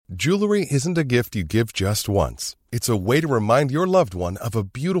Jewelry isn't a gift you give just once. It's a way to remind your loved one of a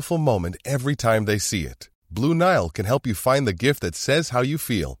beautiful moment every time they see it. Blue Nile can help you find the gift that says how you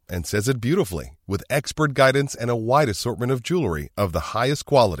feel and says it beautifully, with expert guidance and a wide assortment of jewelry of the highest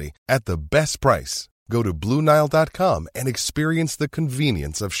quality at the best price. Go to BlueNile.com and experience the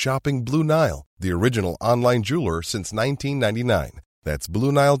convenience of shopping Blue Nile, the original online jeweler since 1999. That's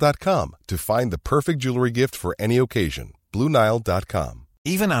BlueNile.com to find the perfect jewelry gift for any occasion. BlueNile.com.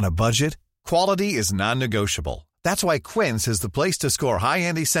 Even on a budget, quality is non-negotiable. That's why Quince is the place to score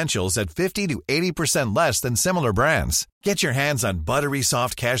high-end essentials at 50 to 80% less than similar brands. Get your hands on buttery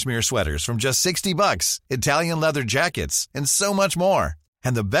soft cashmere sweaters from just $60, Italian leather jackets, and so much more.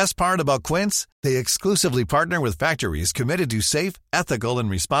 And the best part about Quince, they exclusively partner with factories committed to safe, ethical, and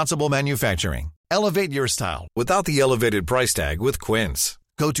responsible manufacturing. Elevate your style without the elevated price tag with Quince.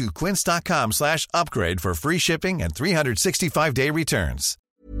 Go to quince.com/upgrade for free shipping and 365-day returns.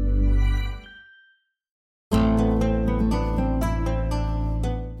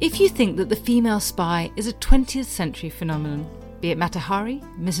 If you think that the female spy is a 20th century phenomenon, be it Mata Hari,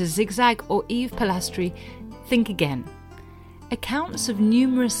 Mrs. Zigzag or Eve Pilastri, think again. Accounts of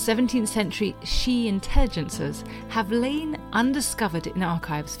numerous 17th century she-intelligencers have lain undiscovered in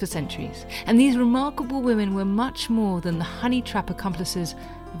archives for centuries, and these remarkable women were much more than the honey trap accomplices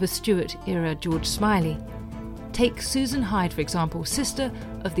of a Stuart-era George Smiley. Take Susan Hyde, for example, sister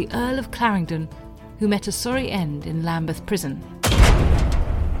of the Earl of Clarendon, who met a sorry end in Lambeth Prison.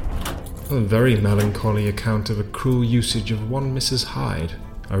 A very melancholy account of a cruel usage of one Mrs. Hyde,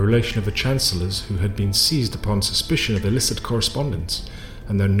 a relation of the Chancellor's who had been seized upon suspicion of illicit correspondence,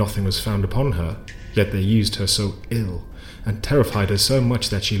 and though nothing was found upon her, yet they used her so ill, and terrified her so much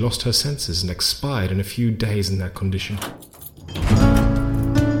that she lost her senses and expired in a few days in that condition.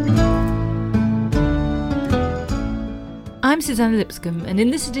 I'm Susanna Lipscomb, and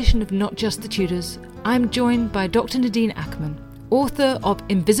in this edition of Not Just the Tudors, I'm joined by Dr. Nadine Ackerman, author of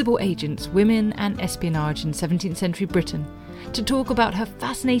Invisible Agents, Women and Espionage in 17th Century Britain, to talk about her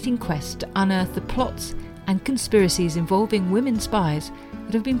fascinating quest to unearth the plots and conspiracies involving women spies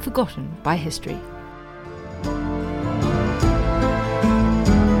that have been forgotten by history.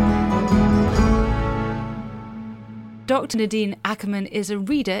 Dr. Nadine Ackerman is a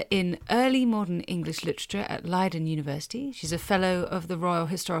reader in early modern English literature at Leiden University. She's a fellow of the Royal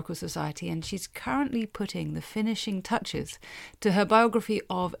Historical Society, and she's currently putting the finishing touches to her biography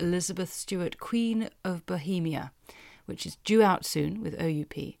of Elizabeth Stuart, Queen of Bohemia, which is due out soon with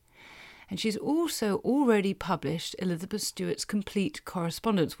OUP. And she's also already published Elizabeth Stuart's Complete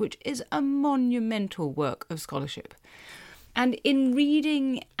Correspondence, which is a monumental work of scholarship. And in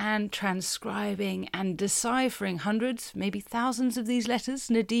reading and transcribing and deciphering hundreds, maybe thousands of these letters,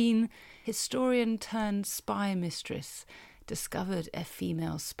 Nadine, historian turned spy mistress, discovered a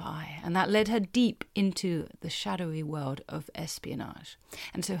female spy, and that led her deep into the shadowy world of espionage.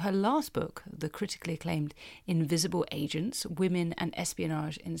 And so her last book, the critically acclaimed Invisible Agents, Women and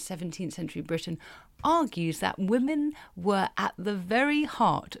Espionage in 17th Century Britain, argues that women were at the very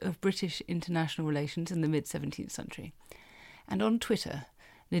heart of British international relations in the mid-17th century. And on Twitter,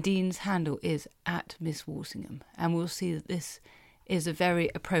 Nadine's handle is @Miss Walsingham, and we'll see that this is a very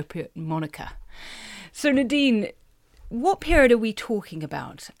appropriate moniker. So Nadine, what period are we talking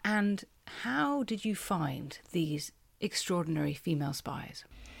about, and how did you find these extraordinary female spies?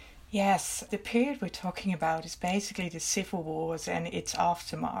 Yes, the period we're talking about is basically the Civil Wars and its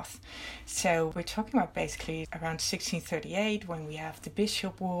aftermath. So we're talking about basically around 1638 when we have the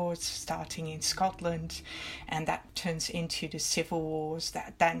Bishop Wars starting in Scotland, and that turns into the Civil Wars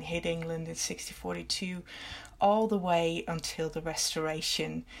that then hit England in 1642, all the way until the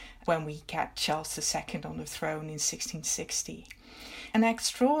Restoration when we get Charles II on the throne in 1660. An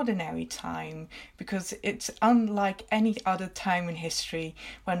extraordinary time because it's unlike any other time in history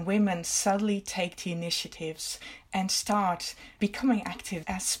when women suddenly take the initiatives and start becoming active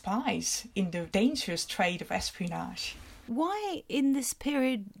as spies in the dangerous trade of espionage. Why in this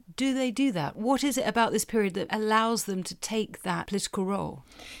period do they do that? What is it about this period that allows them to take that political role?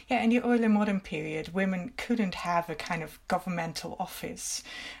 Yeah, in the early modern period, women couldn't have a kind of governmental office.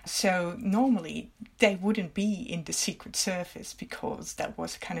 So normally they wouldn't be in the Secret Service because that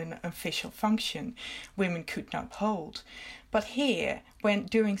was kind of an official function women could not hold. But here, when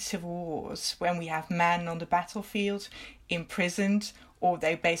during civil wars, when we have men on the battlefield, imprisoned, or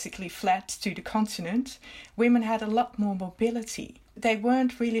they basically fled to the continent, women had a lot more mobility. They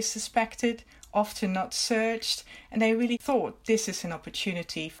weren't really suspected often not searched, and they really thought this is an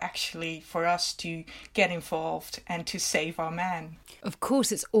opportunity actually for us to get involved and to save our men. Of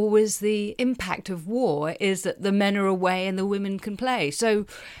course, it's always the impact of war is that the men are away and the women can play. So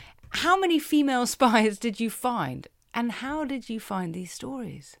how many female spies did you find, and how did you find these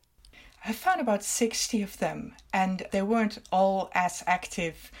stories? I found about 60 of them, and they weren't all as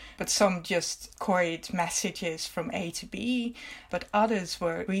active, but some just couried messages from A to B, but others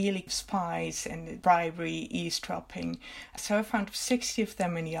were really spies and bribery, eavesdropping. So I found 60 of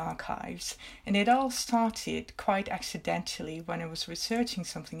them in the archives, and it all started quite accidentally when I was researching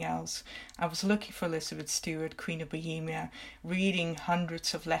something else. I was looking for Elizabeth Stuart, Queen of Bohemia, reading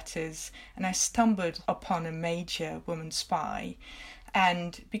hundreds of letters, and I stumbled upon a major woman spy.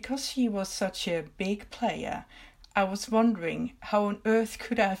 And because she was such a big player, I was wondering how on earth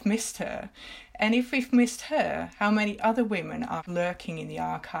could I have missed her? And if we've missed her, how many other women are lurking in the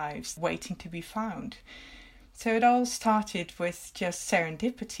archives waiting to be found? So it all started with just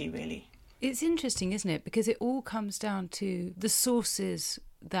serendipity, really. It's interesting, isn't it? Because it all comes down to the sources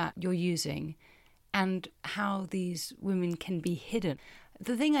that you're using and how these women can be hidden.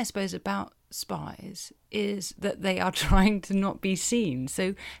 The thing, I suppose, about spies is that they are trying to not be seen.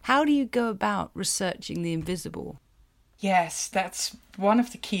 So how do you go about researching the invisible? Yes, that's one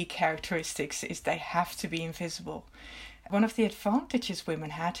of the key characteristics, is they have to be invisible. One of the advantages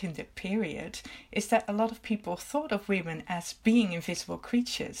women had in the period is that a lot of people thought of women as being invisible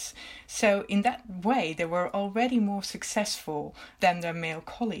creatures. So in that way, they were already more successful than their male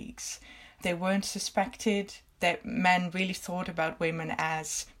colleagues. They weren't suspected. That men really thought about women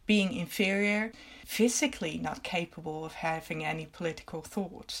as being inferior, physically not capable of having any political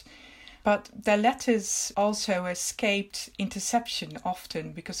thoughts. But their letters also escaped interception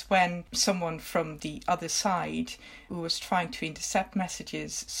often, because when someone from the other side who was trying to intercept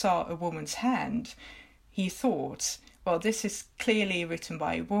messages saw a woman's hand, he thought, well, this is clearly written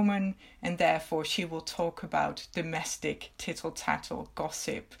by a woman, and therefore she will talk about domestic tittle-tattle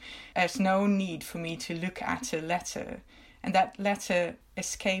gossip. There's no need for me to look at a letter. And that letter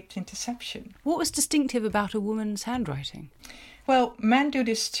escaped interception. What was distinctive about a woman's handwriting? Well, men do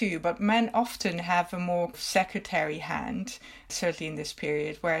this too, but men often have a more secretary hand, certainly in this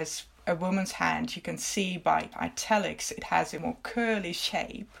period, whereas a woman's hand, you can see by italics, it has a more curly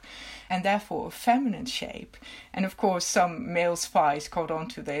shape, and therefore a feminine shape. And of course, some male spies caught on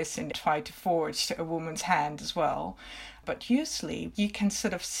to this and tried to forge a woman's hand as well. But usually, you can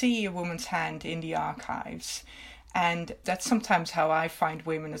sort of see a woman's hand in the archives. And that's sometimes how I find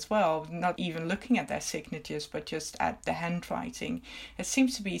women as well, not even looking at their signatures, but just at the handwriting. It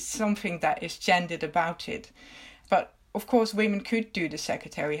seems to be something that is gendered about it. But of course, women could do the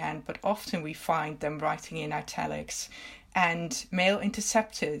secretary hand, but often we find them writing in italics. And male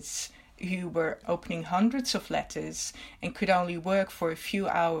interceptors who were opening hundreds of letters and could only work for a few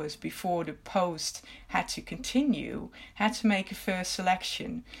hours before the post had to continue, had to make a first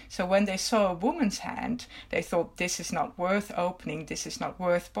selection. So when they saw a woman's hand, they thought, this is not worth opening, this is not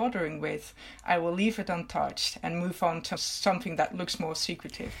worth bothering with. I will leave it untouched and move on to something that looks more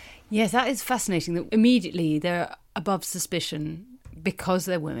secretive. Yes, that is fascinating, that immediately they're above suspicion because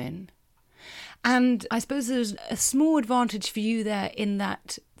they're women. And I suppose there's a small advantage for you there in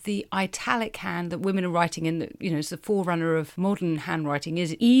that the italic hand that women are writing in, is the forerunner of modern handwriting,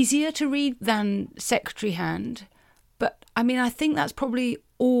 is easier to read than secretary hand. But I mean, I think that's probably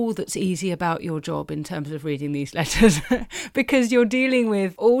all that's easy about your job in terms of reading these letters, because you're dealing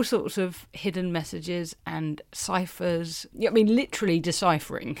with all sorts of hidden messages and ciphers. I mean, literally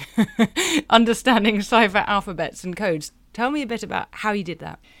deciphering, understanding cipher alphabets and codes. Tell me a bit about how you did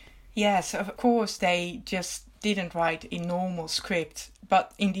that. Yes, of course, they just didn't write in normal script,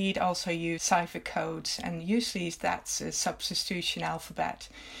 but indeed also use cipher codes, and usually that's a substitution alphabet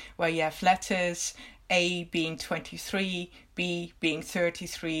where you have letters, A being 23, B being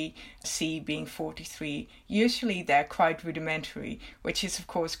 33, C being 43. Usually they're quite rudimentary, which is of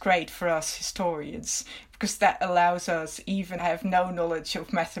course great for us historians, because that allows us, even have no knowledge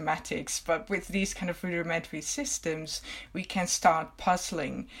of mathematics, but with these kind of rudimentary systems, we can start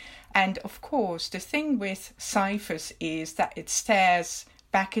puzzling. And of course, the thing with ciphers is that it stares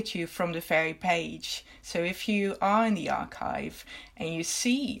back at you from the very page. So if you are in the archive and you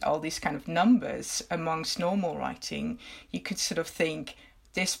see all these kind of numbers amongst normal writing, you could sort of think,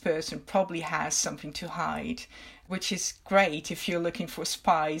 this person probably has something to hide, which is great if you're looking for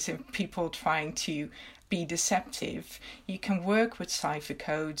spies and people trying to be deceptive. You can work with cipher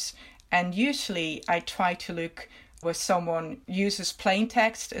codes, and usually I try to look where someone uses plain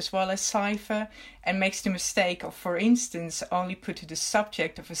text as well as cipher and makes the mistake of, for instance, only putting the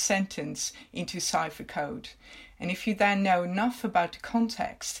subject of a sentence into cipher code. And if you then know enough about the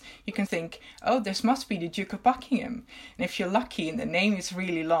context, you can think, oh, this must be the Duke of Buckingham. And if you're lucky and the name is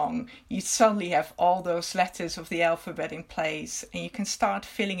really long, you suddenly have all those letters of the alphabet in place, and you can start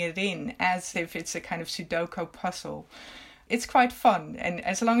filling it in as if it's a kind of Sudoku puzzle. It's quite fun, and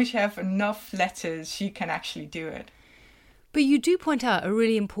as long as you have enough letters, you can actually do it. But you do point out a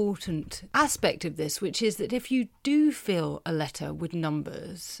really important aspect of this, which is that if you do fill a letter with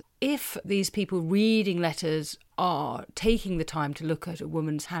numbers, if these people reading letters are taking the time to look at a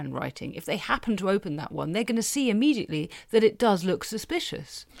woman's handwriting, if they happen to open that one, they're going to see immediately that it does look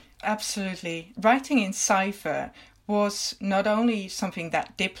suspicious. Absolutely. Writing in cipher was not only something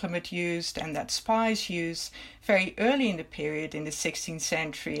that diplomats used and that spies used very early in the period in the 16th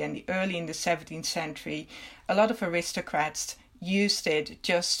century and early in the 17th century. A lot of aristocrats used it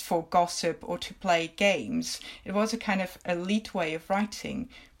just for gossip or to play games. It was a kind of elite way of writing.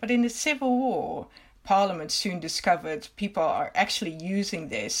 But in the Civil War, Parliament soon discovered people are actually using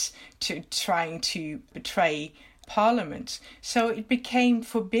this to trying to betray Parliament. So it became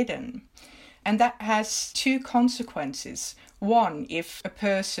forbidden. And that has two consequences. One, if a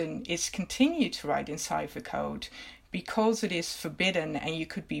person is continued to write in cipher code, because it is forbidden and you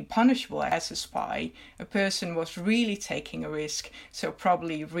could be punishable as a spy, a person was really taking a risk, so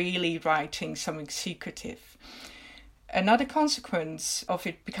probably really writing something secretive. Another consequence of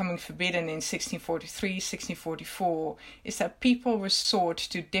it becoming forbidden in 1643, 1644 is that people resort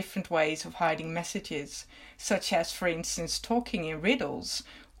to different ways of hiding messages, such as, for instance, talking in riddles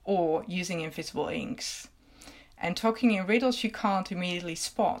or using invisible inks. And talking in riddles you can't immediately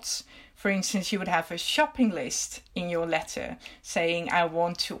spot. For instance, you would have a shopping list in your letter saying, I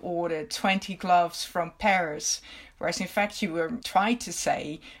want to order 20 gloves from Paris. Whereas in fact you were trying to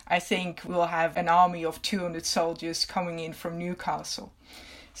say, I think we'll have an army of 200 soldiers coming in from Newcastle.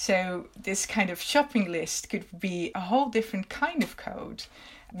 So this kind of shopping list could be a whole different kind of code,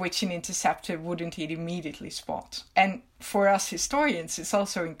 which an interceptor wouldn't immediately spot. And for us historians, it's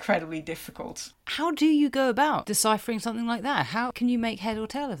also incredibly difficult. How do you go about deciphering something like that? How can you make head or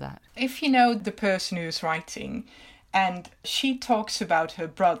tail of that? If you know the person who's writing, and she talks about her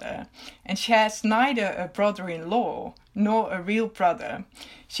brother, and she has neither a brother-in-law nor a real brother,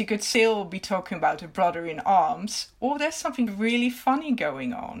 she could still be talking about a brother in arms, or there's something really funny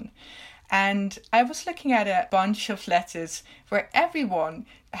going on. And I was looking at a bunch of letters where everyone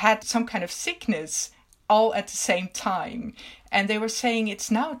had some kind of sickness all at the same time. And they were saying it's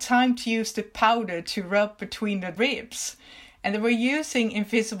now time to use the powder to rub between the ribs. And they were using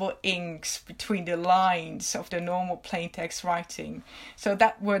invisible inks between the lines of the normal plain text writing. So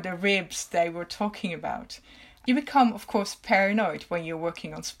that were the ribs they were talking about. You become, of course, paranoid when you're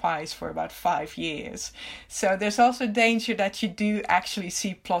working on Spies for about 5 years. So there's also danger that you do actually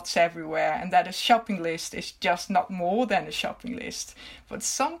see plots everywhere and that a shopping list is just not more than a shopping list. But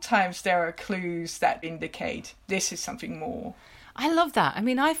sometimes there are clues that indicate this is something more. I love that. I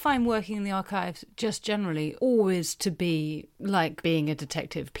mean, I find working in the archives just generally always to be like being a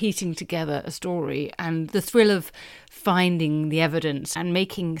detective, piecing together a story, and the thrill of finding the evidence and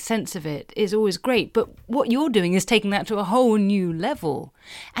making sense of it is always great. But what you're doing is taking that to a whole new level.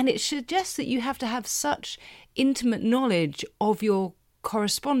 And it suggests that you have to have such intimate knowledge of your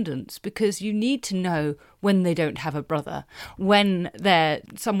correspondence, because you need to know when they don't have a brother, when they're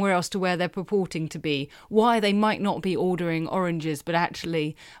somewhere else to where they're purporting to be, why they might not be ordering oranges but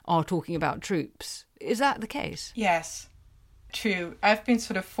actually are talking about troops. Is that the case? Yes, true. I've been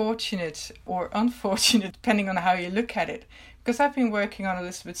sort of fortunate or unfortunate, depending on how you look at it, because I've been working on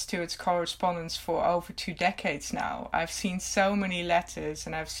Elizabeth Stuart's correspondence for over 2 decades now. I've seen so many letters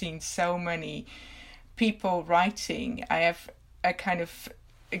and I've seen so many people writing. I have a kind of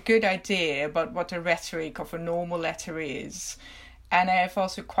a good idea about what the rhetoric of a normal letter is. And I have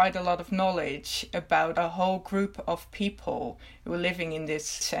also quite a lot of knowledge about a whole group of people who are living in this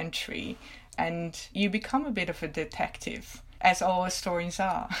century. And you become a bit of a detective, as all historians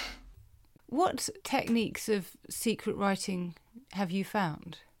are. What techniques of secret writing have you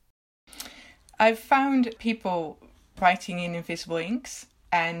found? I've found people writing in invisible inks.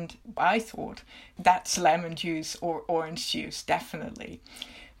 And I thought, that's lemon juice or orange juice, definitely.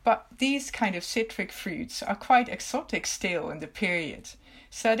 But these kind of citric fruits are quite exotic still in the period.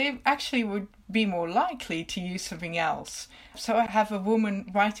 So they actually would be more likely to use something else. So I have a woman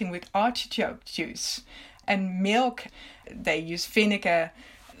writing with artichoke juice and milk. They use vinegar.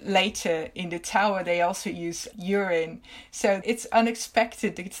 Later in the tower they also use urine. So it's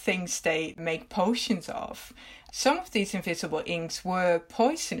unexpected, the things they make potions of. Some of these invisible inks were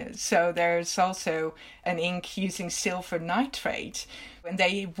poisonous, so there's also an ink using silver nitrate. When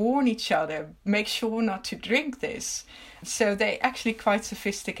they warn each other, make sure not to drink this. So they're actually quite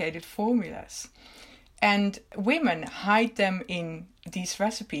sophisticated formulas. And women hide them in these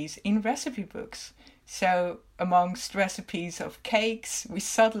recipes in recipe books. So amongst recipes of cakes, we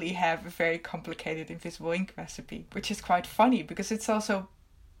suddenly have a very complicated invisible ink recipe, which is quite funny because it's also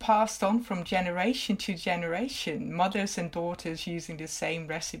passed on from generation to generation, mothers and daughters using the same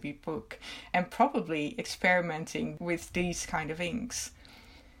recipe book and probably experimenting with these kind of inks.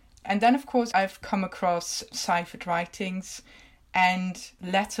 And then, of course, I've come across ciphered writings and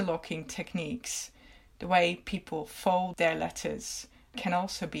letter locking techniques. The way people fold their letters can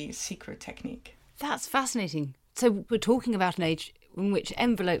also be a secret technique. That's fascinating. So we're talking about an age in which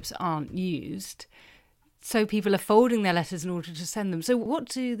envelopes aren't used. So people are folding their letters in order to send them. So what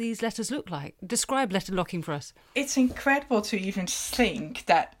do these letters look like? Describe letter locking for us. It's incredible to even think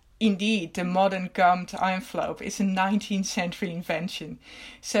that indeed the modern gummed envelope is a 19th century invention.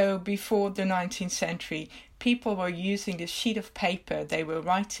 So before the 19th century, people were using the sheet of paper they were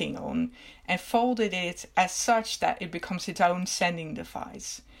writing on and folded it as such that it becomes its own sending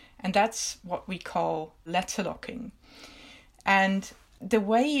device. And that's what we call letter locking. And the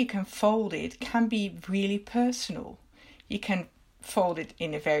way you can fold it can be really personal. You can fold it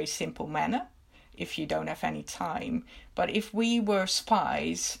in a very simple manner if you don't have any time. But if we were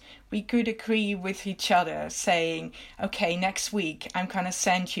spies, we could agree with each other saying, okay, next week I'm going to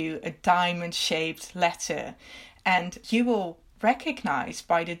send you a diamond-shaped letter, and you will recognize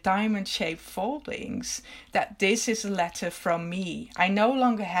by the diamond-shaped foldings that this is a letter from me. I no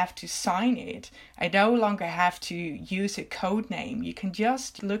longer have to sign it. I no longer have to use a code name. You can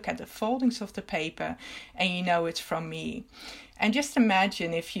just look at the foldings of the paper and you know it's from me. And just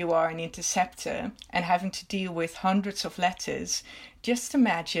imagine if you are an interceptor and having to deal with hundreds of letters. Just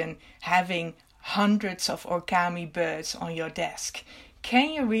imagine having hundreds of origami birds on your desk.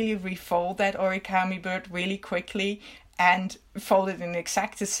 Can you really refold that origami bird really quickly and fold it in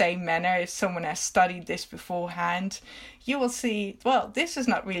exact the same manner if someone has studied this beforehand? You will see, well, this is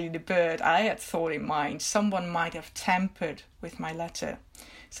not really the bird I had thought in mind. Someone might have tampered with my letter.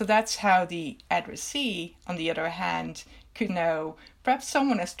 So that's how the addressee, on the other hand, could know perhaps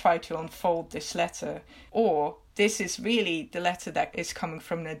someone has tried to unfold this letter, or this is really the letter that is coming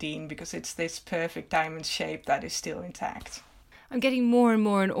from Nadine because it's this perfect diamond shape that is still intact. I'm getting more and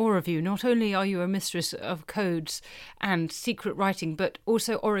more in awe of you. Not only are you a mistress of codes and secret writing, but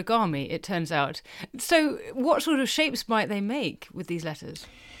also origami, it turns out. So what sort of shapes might they make with these letters?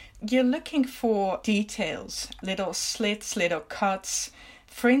 You're looking for details, little slits, little cuts.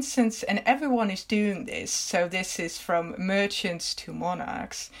 For instance, and everyone is doing this, so this is from merchants to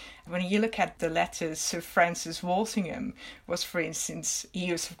monarchs. When you look at the letters, Sir Francis Walsingham was, for instance,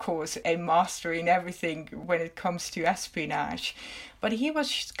 he was, of course, a master in everything when it comes to espionage. But he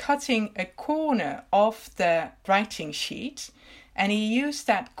was cutting a corner of the writing sheet, and he used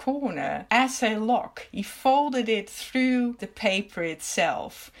that corner as a lock. He folded it through the paper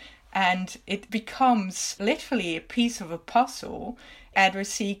itself, and it becomes literally a piece of a puzzle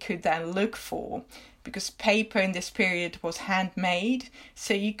addressee could then look for, because paper in this period was handmade,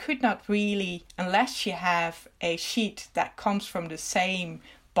 so you could not really, unless you have a sheet that comes from the same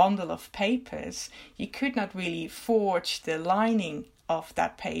bundle of papers, you could not really forge the lining of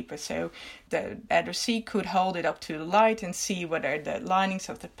that paper. So the addressee could hold it up to the light and see whether the linings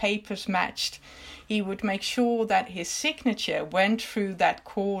of the papers matched. He would make sure that his signature went through that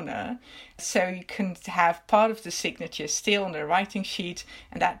corner, so you can have part of the signature still on the writing sheet,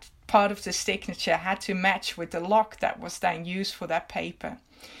 and that part of the signature had to match with the lock that was then used for that paper.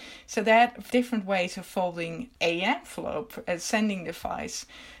 So there are different ways of folding a envelope, a sending device.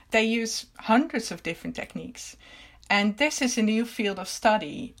 They use hundreds of different techniques. And this is a new field of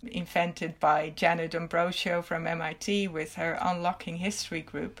study invented by Janet D'Ambrosio from MIT with her Unlocking History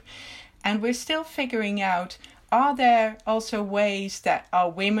group. And we're still figuring out, are there also ways that are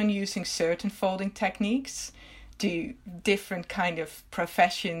women using certain folding techniques? Do different kind of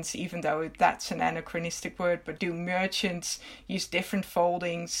professions, even though that's an anachronistic word, but do merchants use different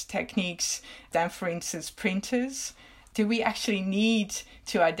foldings techniques than, for instance, printers? Do we actually need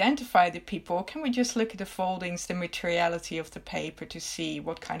to identify the people, or can we just look at the foldings, the materiality of the paper to see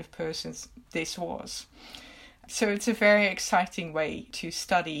what kind of person this was? So it's a very exciting way to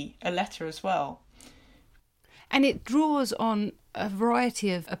study a letter as well. And it draws on a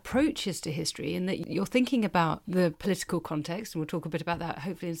variety of approaches to history, in that you're thinking about the political context, and we'll talk a bit about that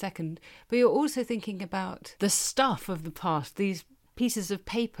hopefully in a second, but you're also thinking about the stuff of the past, these pieces of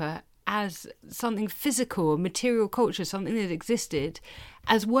paper as something physical, a material culture, something that existed,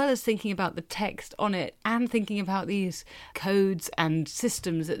 as well as thinking about the text on it and thinking about these codes and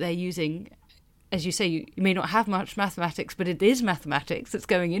systems that they're using. As you say, you may not have much mathematics, but it is mathematics that's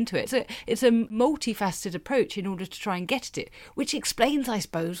going into it. So it's a multifaceted approach in order to try and get at it, which explains, I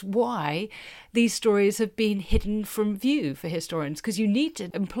suppose, why these stories have been hidden from view for historians, because you need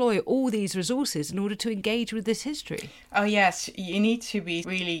to employ all these resources in order to engage with this history. Oh, yes, you need to be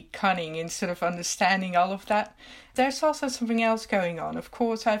really cunning in sort of understanding all of that. There's also something else going on. Of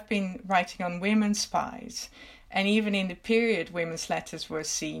course, I've been writing on women's spies. And even in the period, women's letters were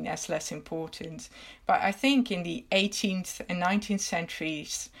seen as less important. But I think in the 18th and 19th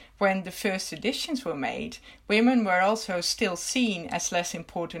centuries, when the first editions were made, women were also still seen as less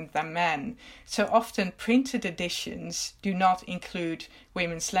important than men. So often printed editions do not include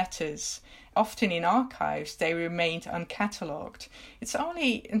women's letters. Often in archives, they remained uncatalogued. It's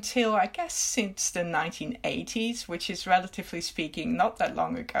only until, I guess, since the 1980s, which is relatively speaking not that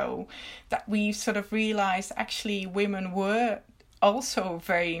long ago, that we sort of realized actually women were also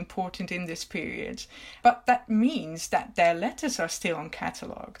very important in this period. But that means that their letters are still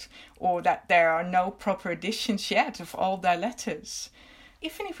uncatalogued, or that there are no proper editions yet of all their letters.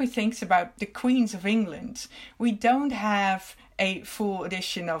 Even if we think about the Queens of England, we don't have a full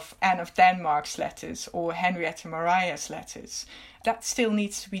edition of Anne of Denmark's letters or Henrietta Maria's letters. That still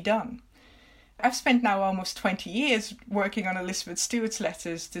needs to be done. I've spent now almost 20 years working on Elizabeth Stuart's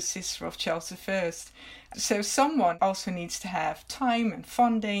letters, the sister of Charles I. So someone also needs to have time and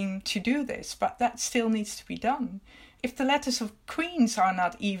funding to do this, but that still needs to be done. If the letters of queens are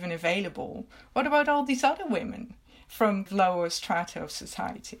not even available, what about all these other women from lower strata of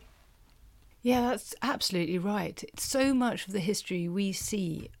society? Yeah, that's absolutely right. So much of the history we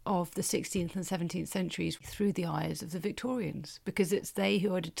see of the 16th and 17th centuries through the eyes of the Victorians, because it's they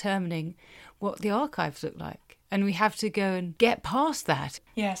who are determining what the archives look like. And we have to go and get past that.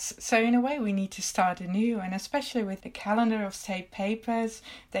 Yes, so in a way we need to start anew, and especially with the calendar of state papers,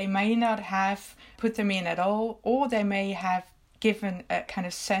 they may not have put them in at all, or they may have given a kind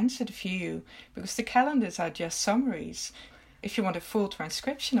of censored view, because the calendars are just summaries. If you want a full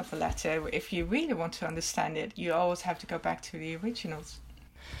transcription of a letter, if you really want to understand it, you always have to go back to the originals.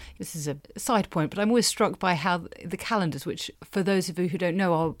 This is a side point, but I'm always struck by how the calendars, which for those of you who don't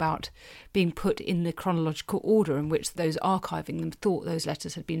know are about being put in the chronological order in which those archiving them thought those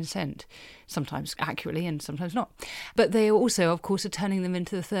letters had been sent, sometimes accurately and sometimes not. But they also, of course, are turning them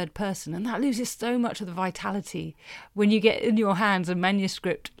into the third person, and that loses so much of the vitality when you get in your hands a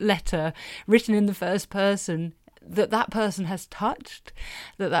manuscript letter written in the first person that person has touched,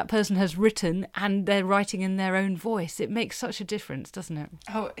 that person has written, and they're writing in their own voice. It makes such a difference, doesn't it?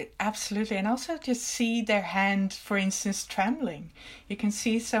 Oh, absolutely. And also just see their hand, for instance, trembling. You can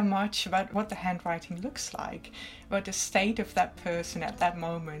see so much about what the handwriting looks like, about the state of that person at that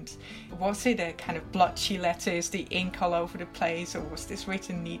moment. Was it a kind of blotchy letter? Is the ink all over the place, or was this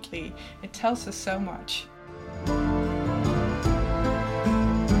written neatly? It tells us so much.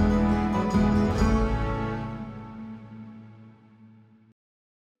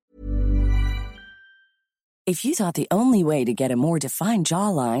 If you thought the only way to get a more defined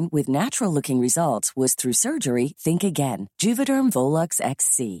jawline with natural-looking results was through surgery, think again. Juvederm Volux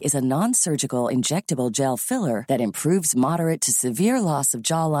XC is a non-surgical injectable gel filler that improves moderate to severe loss of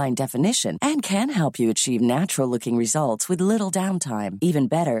jawline definition and can help you achieve natural-looking results with little downtime. Even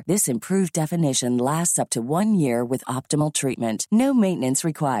better, this improved definition lasts up to 1 year with optimal treatment. No maintenance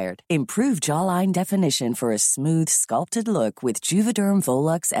required. Improve jawline definition for a smooth, sculpted look with Juvederm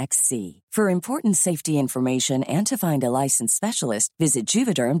Volux XC. For important safety information and to find a licensed specialist, visit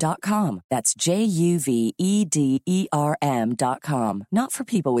Juvederm.com. That's JUVEDERM.com. Not for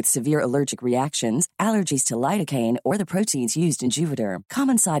people with severe allergic reactions, allergies to lidocaine, or the proteins used in Juvederm.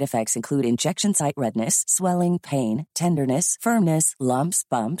 Common side effects include injection site redness, swelling, pain, tenderness, firmness, lumps,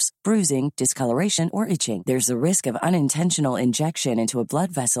 bumps, bruising, discoloration, or itching. There's a risk of unintentional injection into a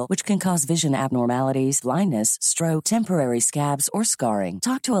blood vessel, which can cause vision abnormalities, blindness, stroke, temporary scabs, or scarring.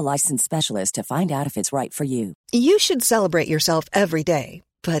 Talk to a licensed specialist to find out if it's right for you. You should celebrate yourself every day,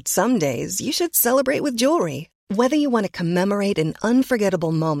 but some days you should celebrate with jewelry. Whether you want to commemorate an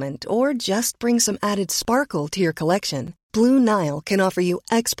unforgettable moment or just bring some added sparkle to your collection, Blue Nile can offer you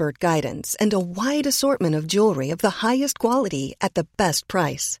expert guidance and a wide assortment of jewelry of the highest quality at the best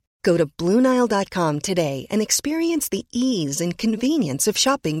price. Go to BlueNile.com today and experience the ease and convenience of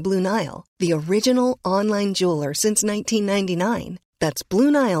shopping Blue Nile, the original online jeweler since 1999. That's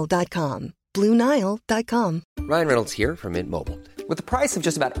BlueNile.com. BlueNile.com. Ryan Reynolds here from Mint Mobile. With the price of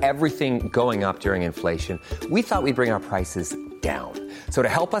just about everything going up during inflation, we thought we'd bring our prices down. So to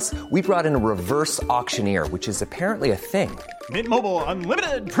help us, we brought in a reverse auctioneer, which is apparently a thing. Mint Mobile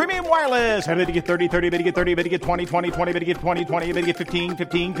Unlimited Premium Wireless. How to get 30, 30, bit to get 30, bit to get 20, 20, 20, bit to get 20, 20, bit to get 15,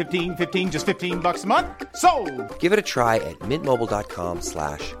 15, 15, 15, just $15 a month? Sold! Give it a try at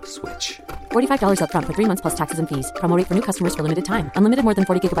mintmobile.com/switch. $45 up front for 3 months plus taxes and fees. Promo rate for new customers for limited time. Unlimited more than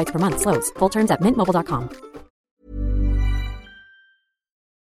 40 gigabytes per month. Slows full terms at mintmobile.com.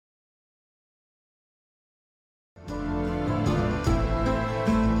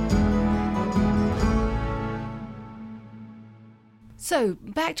 So,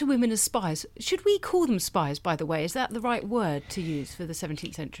 back to women as spies. Should we call them spies, by the way? Is that the right word to use for the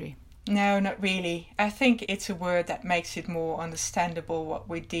 17th century? No, not really. I think it's a word that makes it more understandable what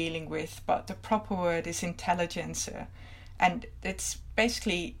we're dealing with, but the proper word is intelligencer. And it's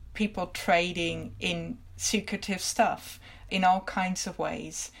basically people trading in secretive stuff in all kinds of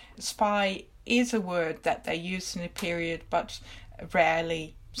ways. Spy is a word that they use in a period, but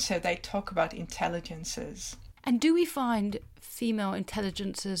rarely. So they talk about intelligencers. And do we find female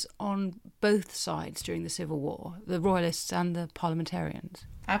intelligencers on both sides during the Civil War, the royalists and the parliamentarians?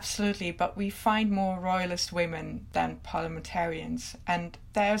 Absolutely, but we find more royalist women than parliamentarians, and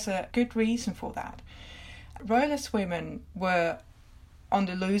there's a good reason for that. Royalist women were on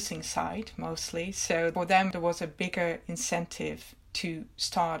the losing side mostly, so for them there was a bigger incentive to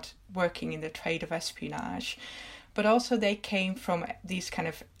start working in the trade of espionage. But also they came from these kind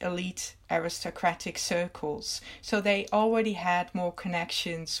of elite aristocratic circles. So they already had more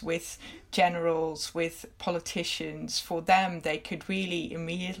connections with generals, with politicians. For them, they could really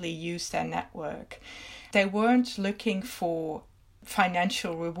immediately use their network. They weren't looking for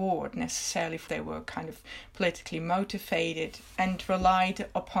financial reward necessarily. They were kind of politically motivated and relied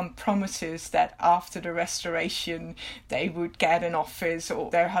upon promises that after the restoration they would get an office,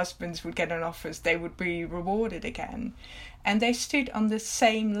 or their husbands would get an office, they would be rewarded again. And they stood on the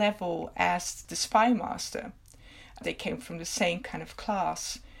same level as the spy master. They came from the same kind of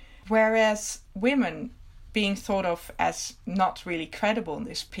class. Whereas women, being thought of as not really credible in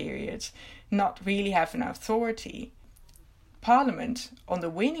this period, not really having authority, Parliament, on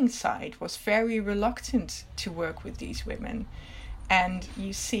the winning side, was very reluctant to work with these women. And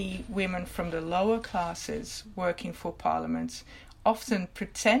you see women from the lower classes working for Parliament, often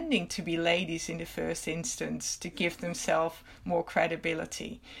pretending to be ladies in the first instance to give themselves more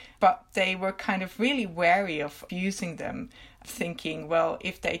credibility. But they were kind of really wary of using them, thinking, well,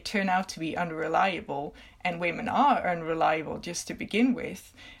 if they turn out to be unreliable, and women are unreliable just to begin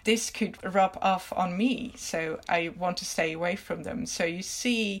with, this could rub off on me, so I want to stay away from them. So you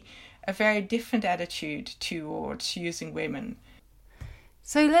see a very different attitude towards using women.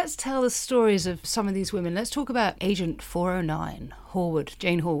 So let's tell the stories of some of these women. Let's talk about Agent 409, Horwood,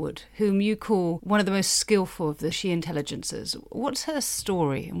 Jane Horwood, whom you call one of the most skillful of the she intelligencers. What's her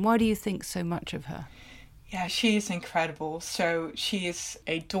story, and why do you think so much of her? Yeah, she is incredible. So she is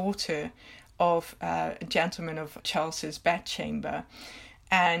a daughter of a gentleman of Charles's bedchamber,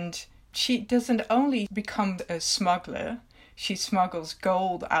 and she doesn't only become a smuggler, she smuggles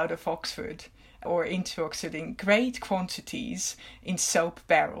gold out of Oxford or into Oxford in great quantities in soap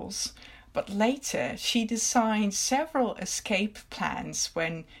barrels. But later she designs several escape plans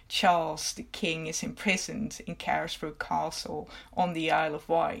when Charles the King is imprisoned in Carisbrooke Castle on the Isle of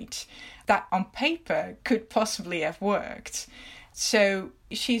Wight that on paper could possibly have worked. So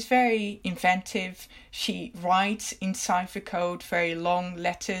she's very inventive, she writes in cipher code very long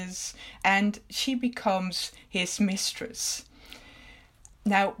letters, and she becomes his mistress.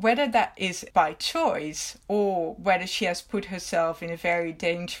 Now, whether that is by choice or whether she has put herself in a very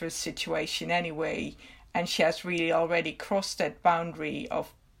dangerous situation anyway, and she has really already crossed that boundary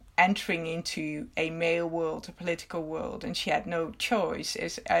of entering into a male world, a political world, and she had no choice,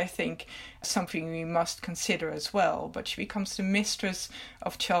 is, I think, something we must consider as well. But she becomes the mistress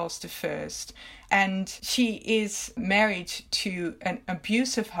of Charles I, and she is married to an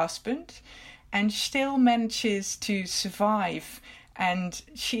abusive husband and still manages to survive, and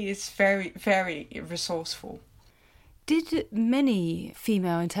she is very, very resourceful. Did many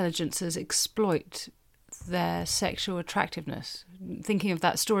female intelligencers exploit their sexual attractiveness? Thinking of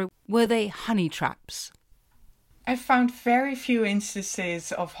that story, were they honey traps? I found very few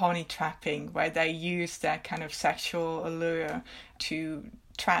instances of honey trapping where they used that kind of sexual allure to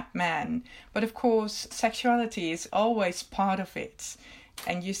trap men. But of course, sexuality is always part of it.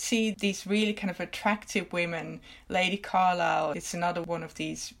 And you see these really kind of attractive women. Lady Carlisle is another one of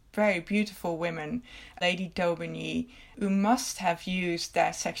these very beautiful women. Lady d'Aubigny, who must have used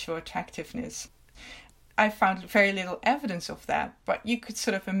their sexual attractiveness. I found very little evidence of that, but you could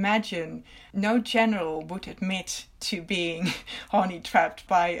sort of imagine no general would admit to being honey-trapped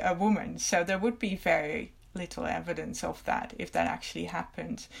by a woman. So there would be very little evidence of that if that actually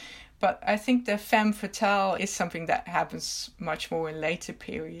happened. But I think the femme fatale is something that happens much more in later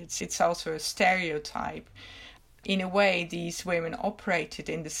periods. It's also a stereotype. In a way, these women operated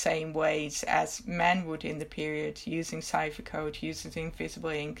in the same ways as men would in the period, using cipher code, using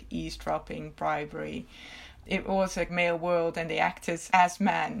invisible ink, eavesdropping, bribery. It was a male world and they acted as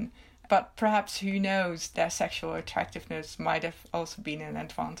men. But perhaps, who knows, their sexual attractiveness might have also been an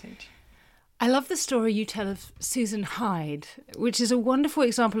advantage. I love the story you tell of Susan Hyde, which is a wonderful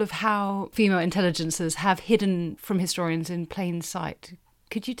example of how female intelligences have hidden from historians in plain sight.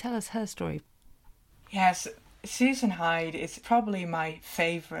 Could you tell us her story? Yes, Susan Hyde is probably my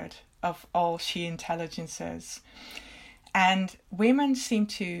favourite of all she intelligences. And women seem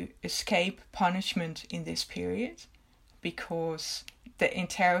to escape punishment in this period because the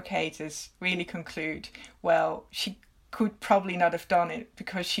interrogators really conclude, well, she could probably not have done it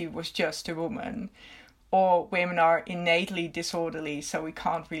because she was just a woman. Or women are innately disorderly, so we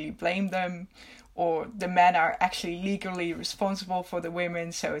can't really blame them. Or the men are actually legally responsible for the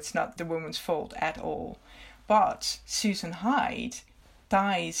women, so it's not the woman's fault at all. But Susan Hyde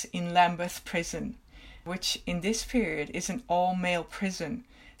dies in Lambeth Prison, which in this period is an all-male prison.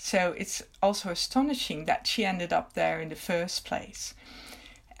 So it's also astonishing that she ended up there in the first place.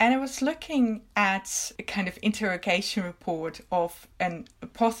 And I was looking at a kind of interrogation report of an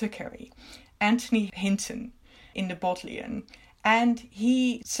apothecary, Anthony Hinton, in the Bodleian. And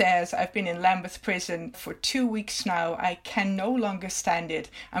he says, I've been in Lambeth Prison for 2 weeks now. I can no longer stand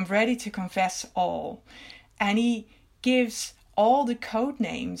it. I'm ready to confess all. And he gives all the code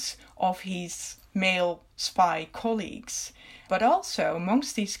names of his male spy colleagues. But also,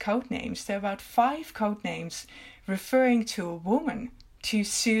 amongst these code names, there are about 5 code names referring to a woman, to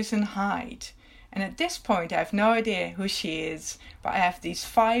Susan Hyde. And at this point, I have no idea who she is, but I have these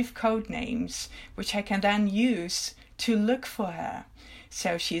 5 code names, which I can then use to look for her.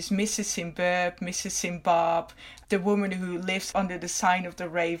 So she is Mrs. Simbirb, Mrs. Simbab, the woman who lives under the sign of the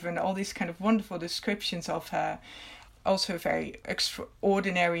raven, all these kind of wonderful descriptions of her. Also very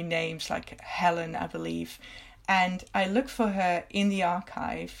extraordinary names like Helen, I believe. And I look for her in the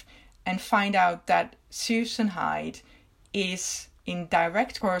archive and find out that Susan Hyde is in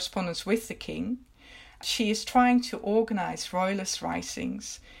direct correspondence with the king. She is trying to organize royalist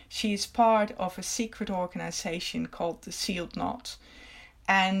risings. She is part of a secret organization called the Sealed Knot.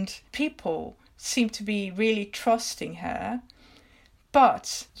 And people seem to be really trusting her.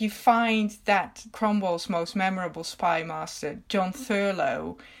 But you find that Cromwell's most memorable spy master, John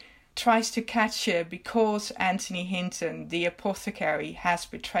Thurlow, tries to catch her because Anthony Hinton, the apothecary, has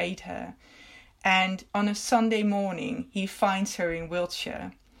betrayed her. And on a Sunday morning, he finds her in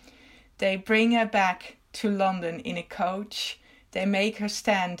Wiltshire. They bring her back to London in a coach. They make her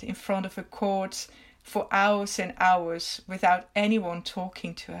stand in front of a court for hours and hours without anyone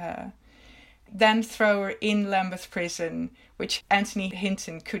talking to her. Then throw her in Lambeth Prison, which Anthony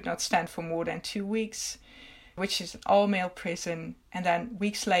Hinton could not stand for more than 2 weeks, which is an all-male prison. And then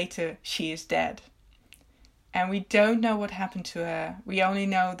weeks later, she is dead. And we don't know what happened to her. We only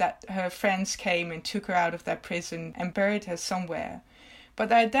know that her friends came and took her out of that prison and buried her somewhere. But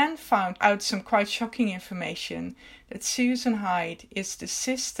I then found out some quite shocking information that Susan Hyde is the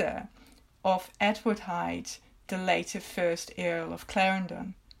sister of Edward Hyde, the later 1st Earl of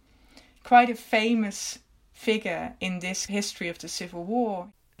Clarendon. Quite a famous figure in this history of the Civil War.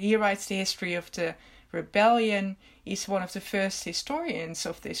 He writes the history of the rebellion. He's one of the first historians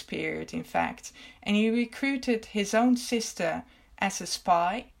of this period, in fact, and he recruited his own sister as a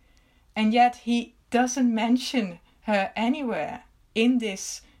spy, and yet he doesn't mention her anywhere in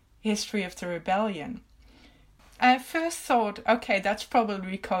this history of the rebellion. I first thought, okay, that's probably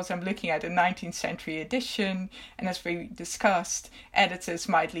because I'm looking at a 19th century edition, and as we discussed, editors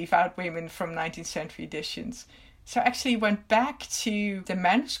might leave out women from 19th century editions. So I actually went back to the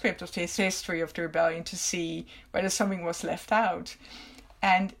manuscript of this history of the rebellion to see whether something was left out.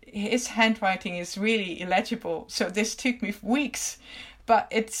 And his handwriting is really illegible, so this took me weeks, but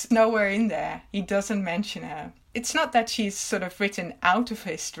it's nowhere in there. He doesn't mention her. It's not that she's sort of written out of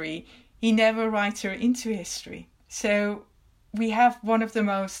history. He never writes her into history. So we have one of the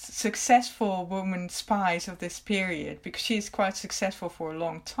most successful woman spies of this period, because she is quite successful for a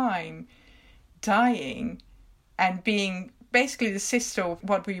long time, dying and being basically the sister of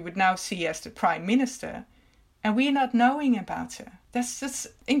what we would now see as the Prime Minister, and we're not knowing about her. That's just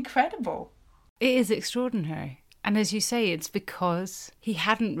incredible. It is extraordinary. And as you say, it's because he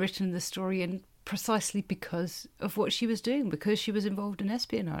hadn't written the story in precisely because of what she was doing, because she was involved in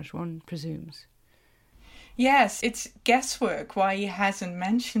espionage, one presumes. Yes, it's guesswork why he hasn't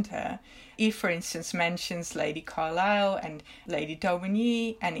mentioned her. He, for instance, mentions Lady Carlisle and Lady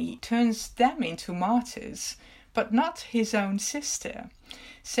Daubigny, and he turns them into martyrs, but not his own sister.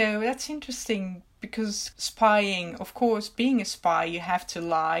 So that's interesting, because spying, of course, being a spy, you have to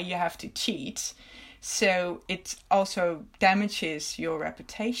lie, you have to cheat. So it also damages your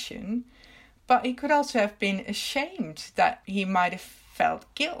reputation. But he could also have been ashamed that he might have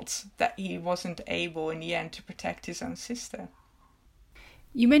felt guilt that he wasn't able in the end to protect his own sister.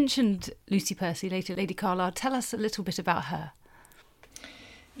 You mentioned Lucy Percy, later Lady Carlisle. Tell us a little bit about her.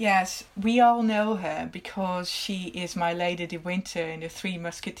 Yes, we all know her because she is my Lady de Winter in the Three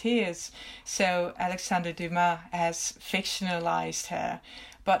Musketeers. So Alexandre Dumas has fictionalized her.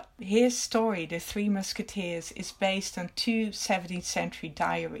 But his story, The Three Musketeers, is based on two 17th century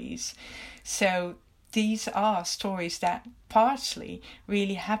diaries. So these are stories that partially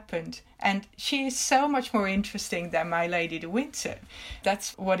really happened. And she is so much more interesting than my Lady de Winter.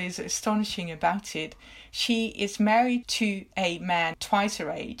 That's what is astonishing about it. She is married to a man twice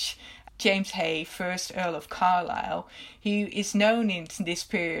her age, James Hay, 1st Earl of Carlisle, who is known in this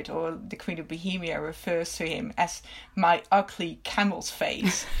period, or the Queen of Bohemia refers to him as my ugly camel's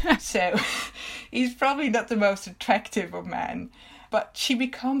face. So he's probably not the most attractive of men. But she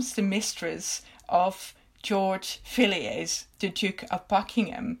becomes the mistress of George Villiers, the Duke of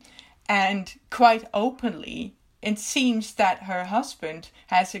Buckingham, and quite openly it seems that her husband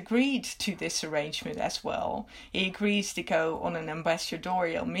has agreed to this arrangement as well. He agrees to go on an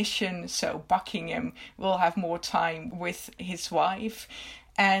ambassadorial mission, so Buckingham will have more time with his wife.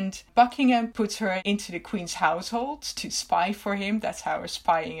 And Buckingham puts her into the Queen's household to spy for him. That's how her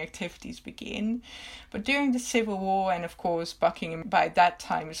spying activities begin. But during the Civil War, and of course Buckingham by that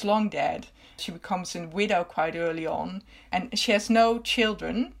time is long dead, she becomes a widow quite early on, and she has no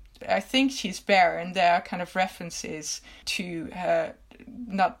children. I think she's barren. There are kind of references to her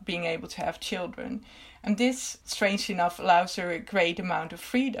not being able to have children. And this, strangely enough, allows her a great amount of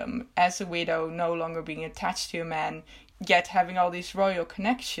freedom as a widow, no longer being attached to a man, yet having all these royal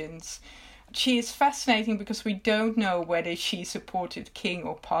connections. She is fascinating because we don't know whether she supported king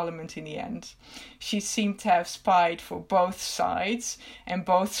or parliament in the end. She seemed to have spied for both sides, and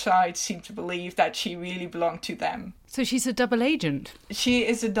both sides seem to believe that she really belonged to them. So she's a double agent? She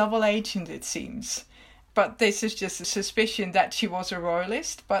is a double agent, it seems. But this is just a suspicion that she was a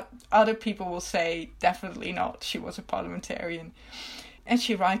royalist, but other people will say definitely not, she was a parliamentarian. And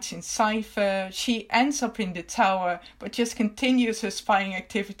she writes in cipher. She ends up in the Tower, but just continues her spying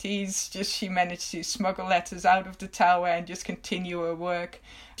activities. She managed to smuggle letters out of the Tower and just continue her work.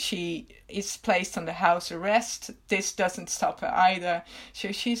 She is placed under house arrest. This doesn't stop her either.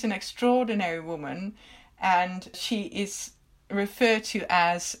 So she's an extraordinary woman, and she is referred to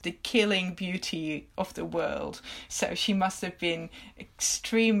as the killing beauty of the world. So she must have been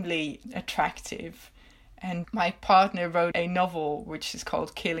extremely attractive. And my partner wrote a novel which is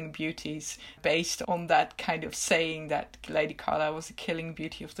called Killing Beauties, based on that kind of saying that Lady Carlisle was the killing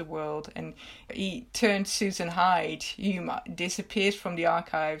beauty of the world. And he turned Susan Hyde, who disappears from the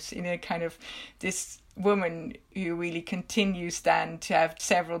archives, in a kind of this woman who really continues then to have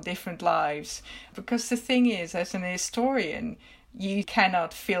several different lives. Because the thing is, as an historian, you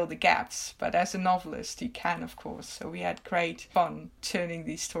cannot fill the gaps, but as a novelist you can, of course. So we had great fun turning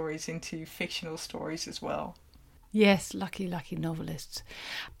these stories into fictional stories as well. Yes, lucky novelists.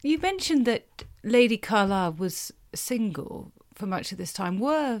 You mentioned that Lady Carlisle was single for much of this time.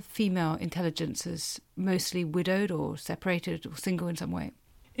 Were female intelligencers mostly widowed or separated or single in some way?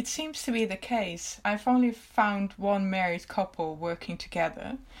 It seems to be the case. I've only found one married couple working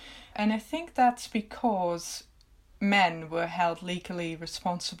together, and I think that's because men were held legally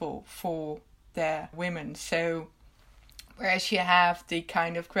responsible for their women. So whereas you have the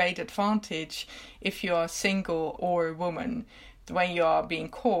kind of great advantage if you are single or a woman, when you are being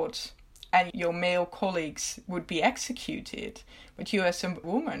caught and your male colleagues would be executed, but you as a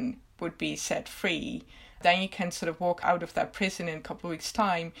woman would be set free, then you can sort of walk out of that prison in a couple of weeks'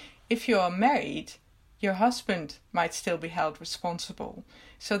 time. If you are married, your husband might still be held responsible.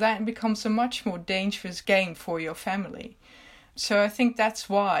 So that becomes a much more dangerous game for your family. So I think that's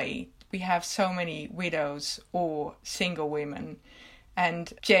why we have so many widows or single women.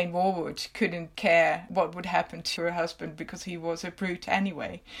 And Jane Warwood couldn't care what would happen to her husband because he was a brute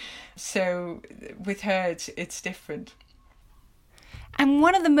anyway. So with her, it's different. And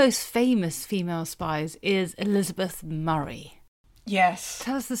one of the most famous female spies is Elizabeth Murray. Yes.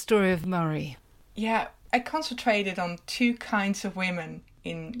 Tell us the story of Murray. Yeah, I concentrated on two kinds of women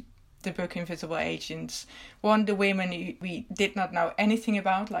in the book Invisible Agents. One, the women we did not know anything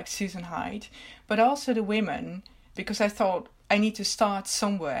about, like Susan Hyde, but also the women, because I thought I need to start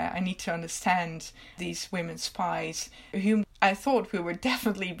somewhere. I need to understand these women spies, whom I thought we would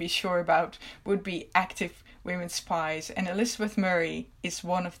definitely be sure about would be active women spies. And Elizabeth Murray is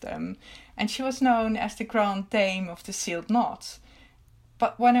one of them. And she was known as the Grand Dame of the Sealed Knot.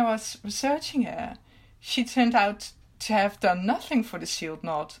 But when I was researching her, she turned out to have done nothing for the Sealed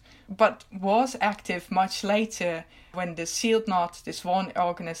Knot, but was active much later when the Sealed Knot, this one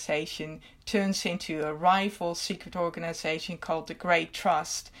organization, turns into a rival secret organization called the Great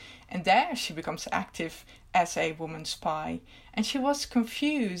Trust. And there she becomes active as a woman spy. And she was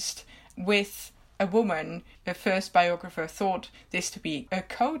confused with a woman. The first biographer thought this to be a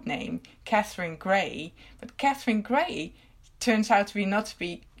code name, Catherine Gray. But Catherine Gray turns out to be not to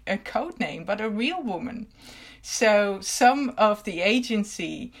be a code name, but a real woman. So some of the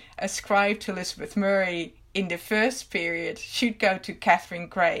agency ascribed to Elizabeth Murray in the first period should go to Catherine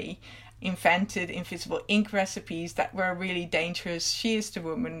Gray, invented invisible ink recipes that were really dangerous. She is the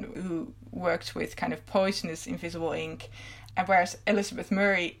woman who worked with kind of poisonous invisible ink. And whereas Elizabeth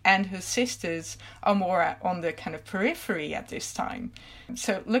Murray and her sisters are more on the kind of periphery at this time.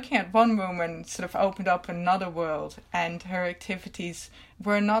 So looking at one woman sort of opened up another world, and her activities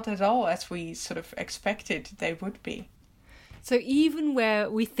were not at all as we sort of expected they would be. So even where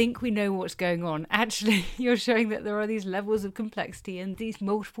we think we know what's going on, actually you're showing that there are these levels of complexity and these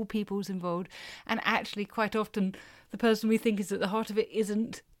multiple peoples involved, and actually quite often the person we think is at the heart of it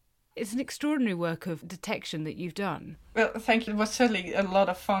isn't. It's an extraordinary work of detection that you've done. Well, thank you. It was certainly a lot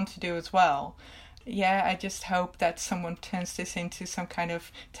of fun to do as well. Yeah, I just hope that someone turns this into some kind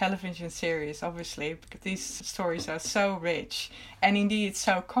of television series, obviously, because these stories are so rich and indeed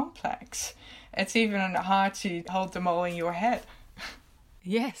so complex. It's even hard to hold them all in your head.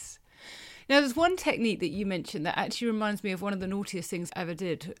 Yes. Now, there's one technique that you mentioned that actually reminds me of one of the naughtiest things I ever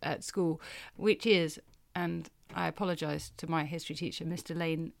did at school, which is, and I apologise to my history teacher, Mr.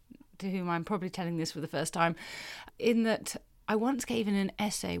 Lane, to whom I'm probably telling this for the first time, in that I once gave in an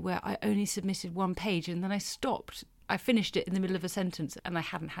essay where I only submitted one page and then I stopped. I finished it in the middle of a sentence and I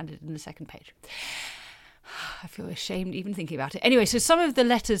hadn't handed in the second page. I feel ashamed even thinking about it. Anyway, so some of the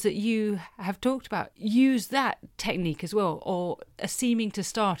letters that you have talked about use that technique as well, or a seeming to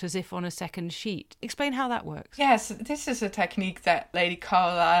start as if on a second sheet. Explain how that works. Yes, this is a technique that Lady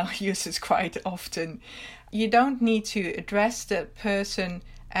Carlisle uses quite often. You don't need to address the person,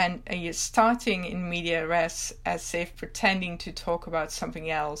 and you're starting in media res as if pretending to talk about something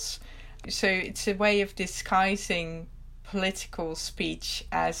else. So it's a way of disguising political speech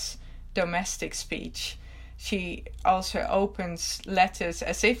as domestic speech. She also opens letters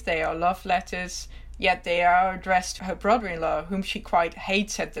as if they are love letters, yet they are addressed to her brother-in-law, whom she quite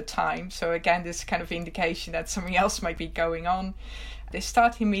hates at the time. So again, this kind of indication that something else might be going on. They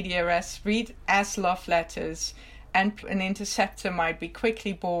start in media res, read as love letters, and an interceptor might be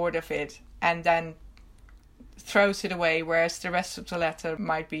quickly bored of it and then throws it away, whereas the rest of the letter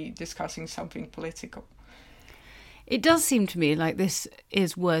might be discussing something political. It does seem to me like this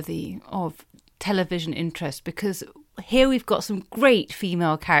is worthy of television interest, because here we've got some great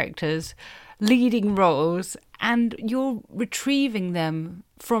female characters, leading roles, and you're retrieving them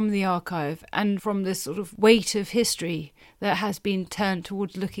from the archive and from this sort of weight of history that has been turned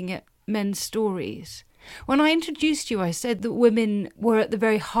towards looking at men's stories. When I introduced you, I said that women were at the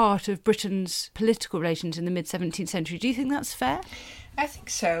very heart of Britain's political relations in the mid-17th century. Do you think that's fair? I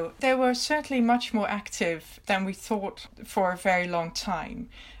think so. They were certainly much more active than we thought for a very long time.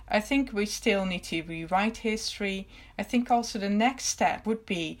 I think we still need to rewrite history. I think also the next step would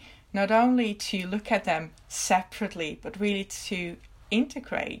be not only to look at them separately, but really to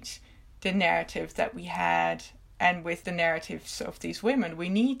integrate the narrative that we had. And with the narratives of these women, we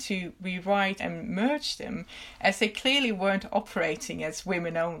need to rewrite and merge them, as they clearly weren't operating as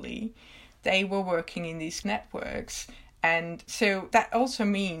women only. They were working in these networks. And so that also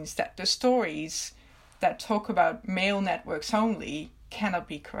means that the stories that talk about male networks only cannot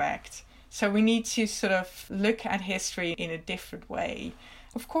be correct. So we need to sort of look at history in a different way.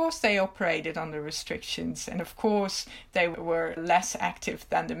 Of course, they operated under restrictions, and of course, they were less active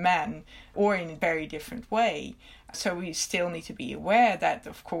than the men, or in a very different way. So we still need to be aware that,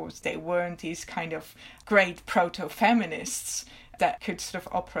 of course, they weren't these kind of great proto-feminists that could sort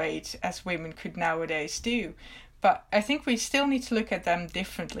of operate as women could nowadays do. But I think we still need to look at them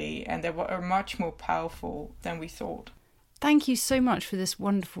differently, and they were much more powerful than we thought. Thank you so much for this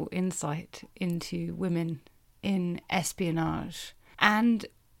wonderful insight into women in espionage. And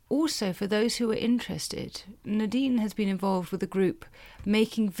Also, for those who are interested, Nadine has been involved with a group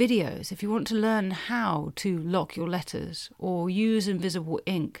making videos. If you want to learn how to lock your letters or use invisible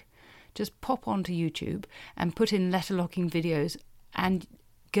ink, just pop onto YouTube and put in letter locking videos and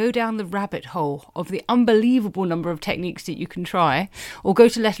go down the rabbit hole of the unbelievable number of techniques that you can try, or go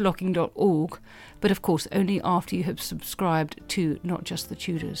to letterlocking.org, but of course only after you have subscribed to Not Just the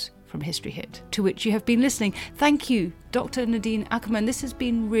Tudors from History Hit, to which you have been listening. Thank you, Dr. Nadine Ackerman. This has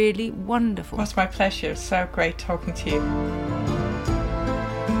been really wonderful. It was my pleasure. So great talking to you.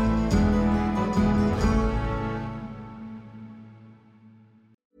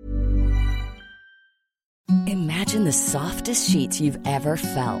 Imagine the softest sheets you've ever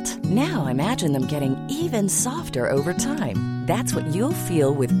felt. Now imagine them getting even softer over time. That's what you'll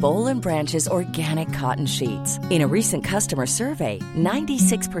feel with Boll & Branch's organic cotton sheets. In a recent customer survey,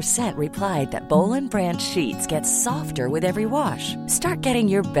 96% replied that Boll & Branch sheets get softer with every wash. Start getting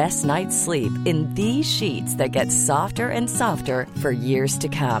your best night's sleep in these sheets that get softer and softer for years to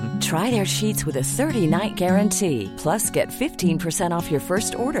come. Try their sheets with a 30-night guarantee. Plus, get 15% off your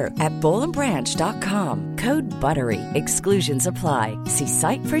first order at bollandbranch.com. Code BUTTERY. Exclusions apply. See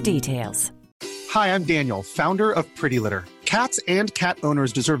site for details. Hi, I'm Daniel, founder of Pretty Litter. Cats and cat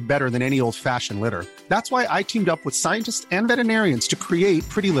owners deserve better than any old-fashioned litter. That's why I teamed up with scientists and veterinarians to create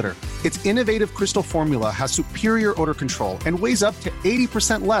Pretty Litter. Its innovative crystal formula has superior odor control and weighs up to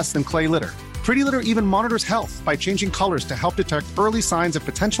 80% less than clay litter. Pretty Litter even monitors health by changing colors to help detect early signs of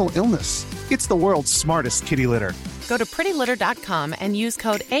potential illness. It's the world's smartest kitty litter. Go to prettylitter.com and use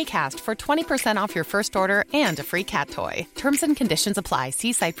code ACAST for 20% off your first order and a free cat toy. Terms and conditions apply.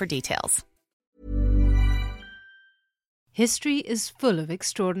 See site for details. History is full of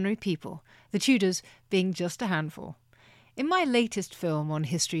extraordinary people, the Tudors being just a handful. In my latest film on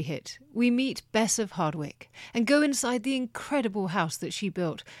History Hit, we meet Bess of Hardwick and go inside the incredible house that she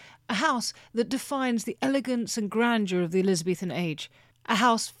built, a house that defines the elegance and grandeur of the Elizabethan age, a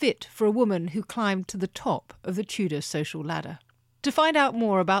house fit for a woman who climbed to the top of the Tudor social ladder. To find out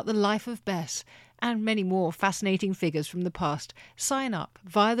more about the life of Bess and many more fascinating figures from the past, sign up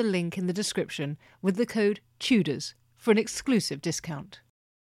via the link in the description with the code TUDORS for an exclusive discount.